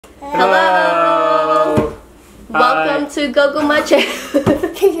Hello! Welcome to Goguma channel.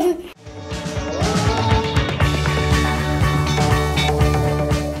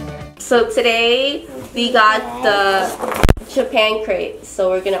 So today we got the Japan crate. So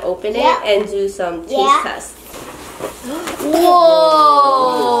we're gonna open it and do some taste tests. Whoa!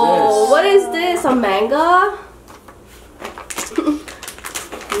 What is this? A manga?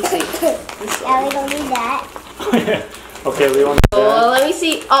 Let me see. Yeah, we don't need that. Okay, we don't need that. Oh, let me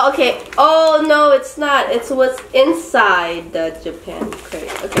see. Oh, okay. Oh, no, it's not. It's what's inside the Japan crate.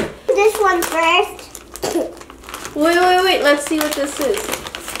 Okay. This one first. Wait. Let's see what this is.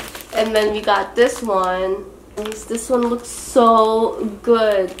 And then we got this one. This one looks so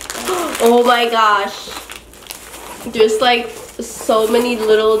good. Oh my gosh. There's like so many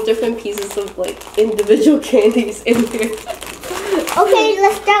little different pieces of like individual candies in here. Okay,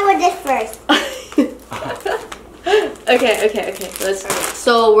 let's start with this first. Okay.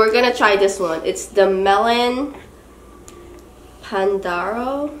 So we're gonna try this one. It's the Melon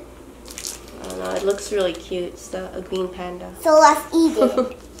Pandaro. I don't know. It looks really cute. It's a green panda. So let's eat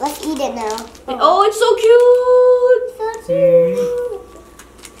it. Let's eat it now. Oh, it's so cute! So cute.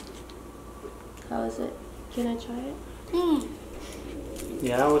 How is it? Can I try it?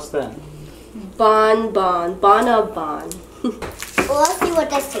 Yeah, what's that? Bonbon. Well, let's see what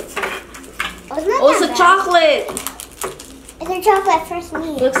this tastes like. Oh, it's a chocolate! It's a chocolate first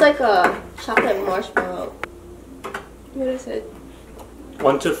meat. Looks like a chocolate marshmallow. What is it?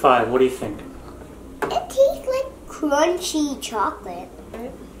 1 to 5, what do you think? It tastes like crunchy chocolate.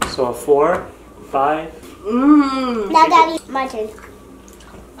 So a 4, 5? Mmm. Now, Daddy, my turn.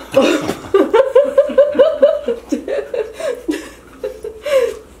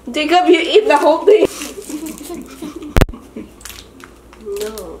 Jacob, you eat the whole thing.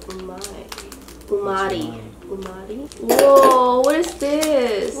 No, Umari. Whoa, what is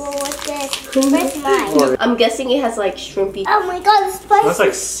this? Whoa, what's this? Where's mine? I'm guessing it has like shrimpy. Oh my god, it's spicy. That's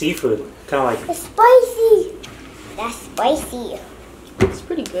like seafood. Kind of like... It's spicy. That's spicy. It's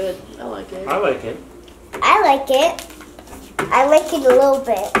pretty good. I like it. I like it. I like it. I like it a little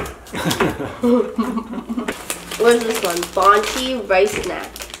bit. Where's this one? Bonchiage rice snack.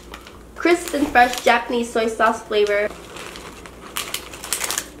 Crisp and fresh Japanese soy sauce flavor.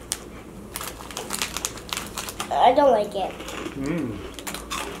 I don't like it.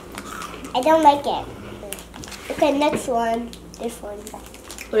 I don't like it. Okay, next one. This one.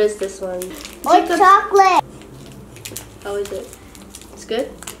 What is this one? Oh, chocolate. How is it? It's good?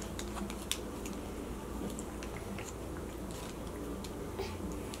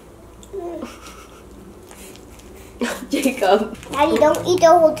 Jacob. Daddy, don't eat the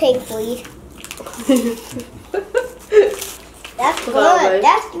whole thing, please. That's good.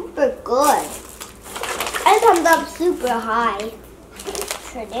 That's super good. I comes up super high.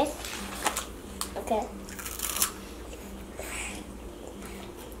 For this. Okay.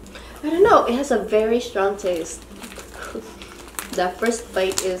 I don't know. It has a very strong taste. That first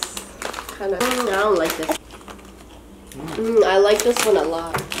bite is kind of... I don't like this. I like this one a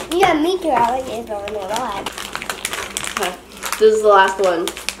lot. Yeah, me too. I like this one a lot. Okay. This is the last one.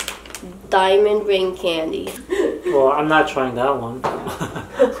 Diamond ring candy. Well, I'm not trying that one.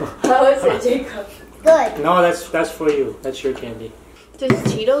 How is it, Jacob? Good. No, that's for you. That's your candy. This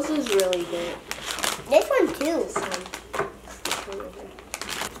Cheetos is really good. This one too.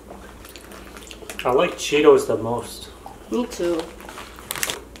 I like Cheetos the most. Me too.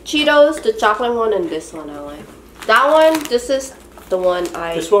 Cheetos, the chocolate one, and this one I like. That one, this is the one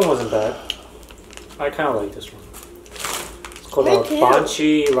I... This one wasn't bad. I kind of like this one. It's called a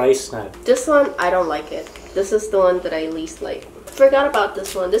Bonchiage rice snack. This one, I don't like it. This is the one that I least like. Forgot about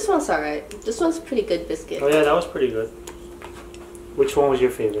this one. This one's alright. This one's pretty good biscuit. Oh yeah, that was pretty good. Which one was your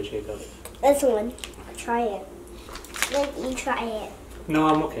favorite, Jacob? This one. Try it. Let you try it. No,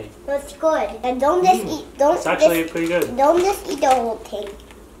 I'm okay. It's good. And don't just eat. Don't. It's actually pretty good. Don't just eat the whole thing.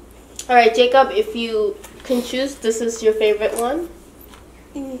 Alright, Jacob, if you can choose, this is your favorite one?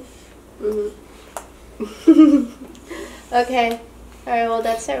 Okay. Alright, well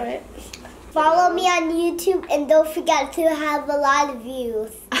that's it, right? Follow me on YouTube and don't forget to have a lot of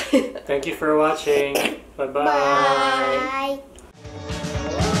views. Thank you for watching. Bye-bye. Bye.